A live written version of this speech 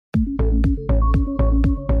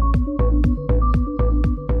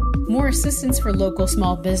assistance for local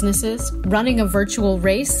small businesses, running a virtual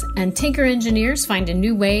race, and Tinker engineers find a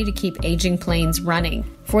new way to keep aging planes running.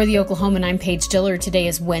 For the Oklahoman, I'm Paige Diller. Today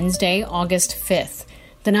is Wednesday, August 5th.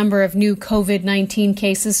 The number of new COVID-19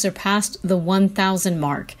 cases surpassed the 1,000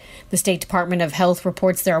 mark. The State Department of Health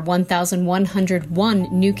reports there are 1,101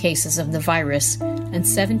 new cases of the virus and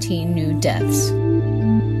 17 new deaths.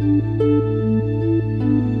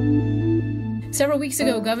 Several weeks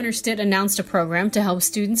ago, Governor Stitt announced a program to help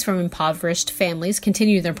students from impoverished families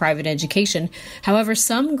continue their private education. However,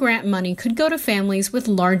 some grant money could go to families with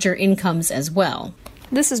larger incomes as well.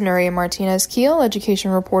 This is Nuria Martinez-Keel,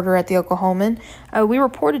 education reporter at the Oklahoman. We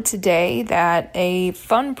reported today that a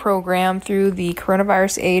fund program through the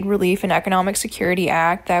Coronavirus Aid, Relief, and Economic Security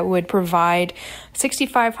Act that would provide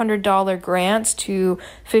 $6,500 grants to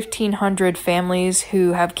 1,500 families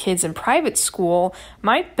who have kids in private school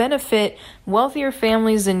might benefit wealthier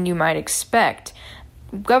families than you might expect.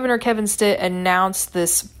 Governor Kevin Stitt announced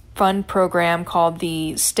this fund program called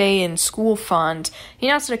the Stay in School Fund. He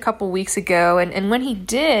announced it a couple weeks ago, and when he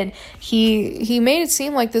did, he made it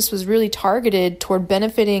seem like this was really targeted toward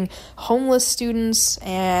benefiting homeless students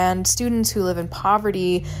and students who live in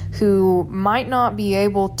poverty who might not be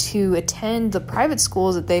able to attend the private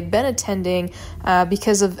schools that they've been attending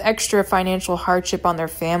because of extra financial hardship on their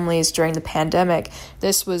families during the pandemic.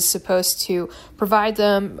 This was supposed to provide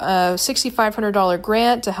them a $6,500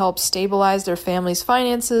 grant to help stabilize their family's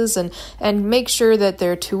finances and make sure that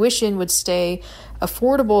their tuition would stay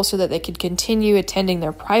affordable so that they could continue attending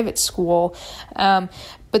their private school.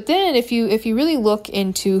 But then if you really look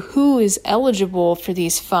into who is eligible for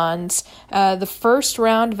these funds, the first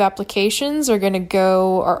round of applications are going to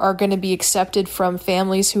be accepted from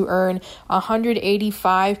families who earn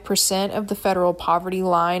 185% of the federal poverty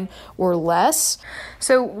line or less.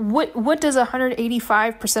 So what does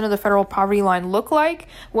 185% of the federal poverty line look like?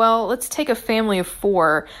 Well, let's take a family of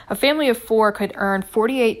four. A family of four could earn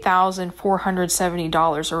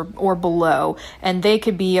 $48,470 or below, and they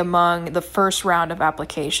could be among the first round of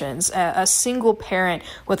applications. A single parent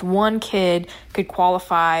with one kid could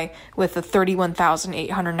qualify with a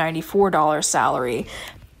 $31,894 salary.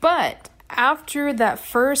 But after that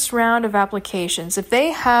first round of applications, if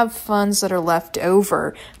they have funds that are left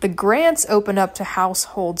over, the grants open up to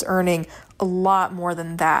households earning a lot more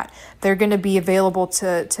than that. They're going to be available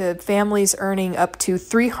to families earning up to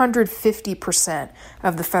 350%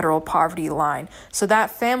 of the federal poverty line. So that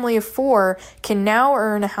family of four can now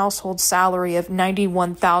earn a household salary of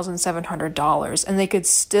 $91,700, and they could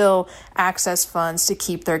still access funds to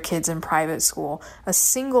keep their kids in private school. A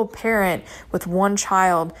single parent with one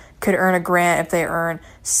child could earn a grant if they earn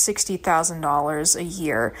 $60,000 a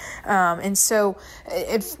year. And so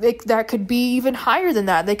that could be even higher than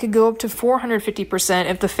that. They could go up to 450%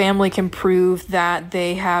 if the family can prove that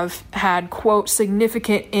they have had, quote,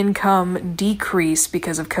 significant income decrease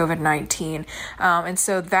because of COVID-19. And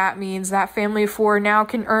so that means that family of four now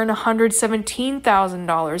can earn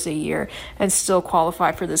 $117,000 a year and still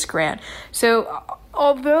qualify for this grant. So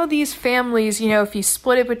although these families, if you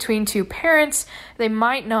split it between two parents, they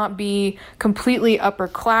might not be completely upper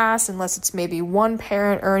class unless it's maybe one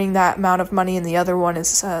parent earning that amount of money and the other one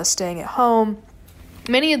is staying at home.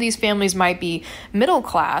 Many of these families might be middle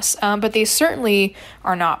class, but they certainly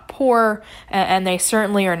are not poor, and they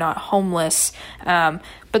certainly are not homeless.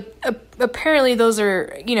 But apparently those are,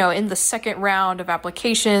 in the second round of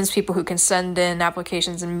applications, people who can send in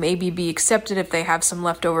applications and maybe be accepted if they have some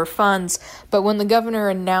leftover funds. But when the governor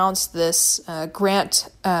announced this grant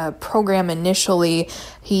program initially,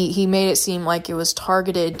 he made it seem like it was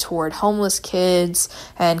targeted toward homeless kids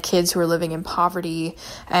and kids who are living in poverty.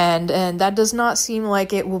 And that does not seem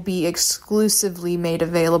like it will be exclusively made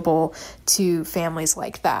available to families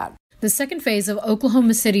like that. The second phase of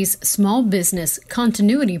Oklahoma City's Small Business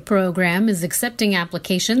Continuity Program is accepting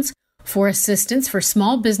applications for assistance for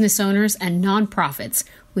small business owners and nonprofits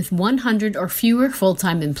with 100 or fewer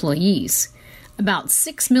full-time employees. About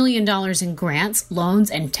 $6 million in grants, loans,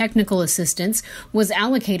 and technical assistance was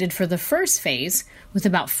allocated for the first phase, with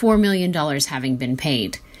about $4 million having been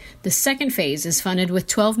paid. The second phase is funded with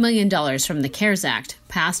 $12 million from the CARES Act,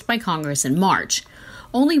 passed by Congress in March.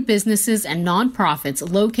 Only businesses and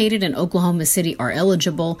nonprofits located in Oklahoma City are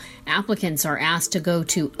eligible. Applicants are asked to go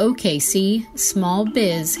to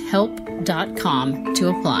OKCSmallBizHelp.com to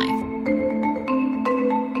apply.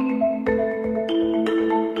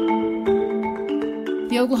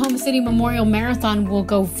 The Oklahoma City Memorial Marathon will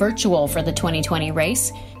go virtual for the 2020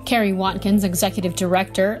 race. Carrie Watkins, executive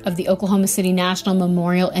director of the Oklahoma City National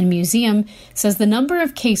Memorial and Museum, says the number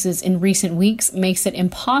of cases in recent weeks makes it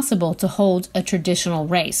impossible to hold a traditional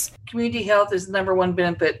race. Community health is the number one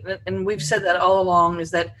benefit, and we've said that all along,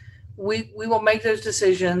 is that we will make those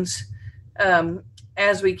decisions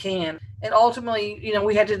as we can. And ultimately,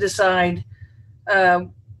 we had to decide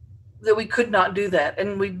that we could not do that,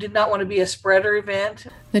 and we did not want to be a spreader event.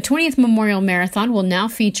 The 20th Memorial Marathon will now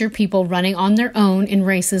feature people running on their own in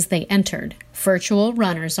races they entered. Virtual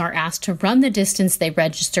runners are asked to run the distance they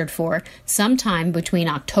registered for sometime between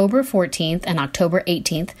October 14th and October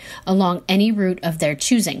 18th along any route of their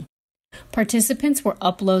choosing. Participants will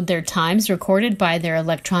upload their times recorded by their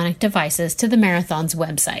electronic devices to the marathon's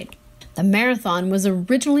website. The marathon was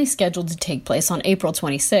originally scheduled to take place on April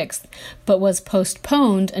 26th, but was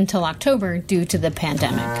postponed until October due to the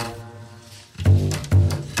pandemic.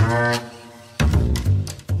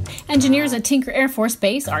 Engineers at Tinker Air Force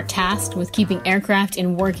Base are tasked with keeping aircraft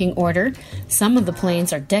in working order. Some of the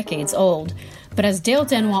planes are decades old, but as Dale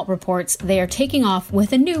Denwalt reports, they are taking off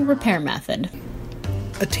with a new repair method.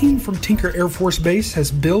 A team from Tinker Air Force Base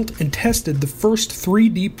has built and tested the first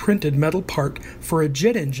 3D printed metal part for a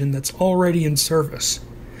jet engine that's already in service.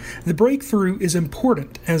 The breakthrough is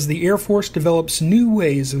important as the Air Force develops new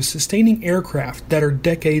ways of sustaining aircraft that are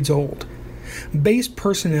decades old. Base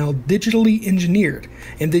personnel digitally engineered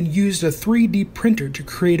and then used a 3D printer to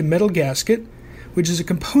create a metal gasket, which is a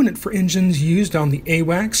component for engines used on the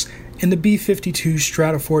AWACS and the B-52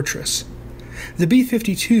 Stratofortress. The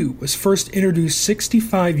B-52 was first introduced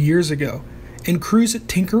 65 years ago, and crews at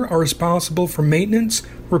Tinker are responsible for maintenance,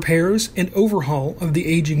 repairs, and overhaul of the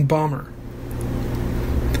aging bomber.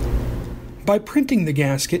 By printing the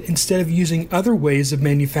gasket instead of using other ways of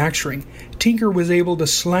manufacturing, Tinker was able to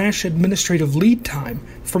slash administrative lead time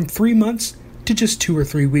from 3 months to just 2 or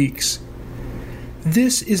 3 weeks.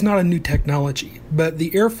 This is not a new technology, but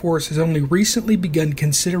the Air Force has only recently begun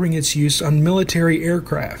considering its use on military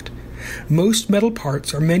aircraft. Most metal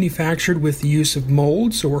parts are manufactured with the use of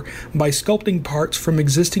molds or by sculpting parts from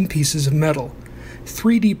existing pieces of metal.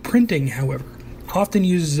 3D printing, however, often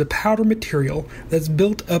uses a powder material that's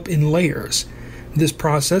built up in layers. This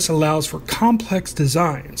process allows for complex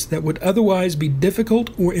designs that would otherwise be difficult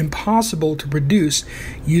or impossible to produce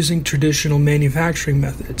using traditional manufacturing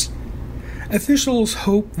methods. Officials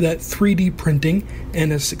hope that 3D printing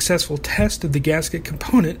and a successful test of the gasket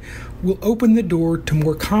component will open the door to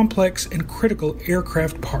more complex and critical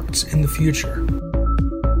aircraft parts in the future.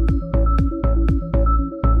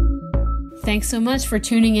 Thanks so much for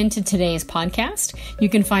tuning into today's podcast. You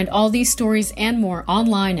can find all these stories and more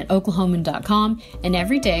online at oklahoman.com and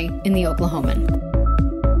every day in the Oklahoman.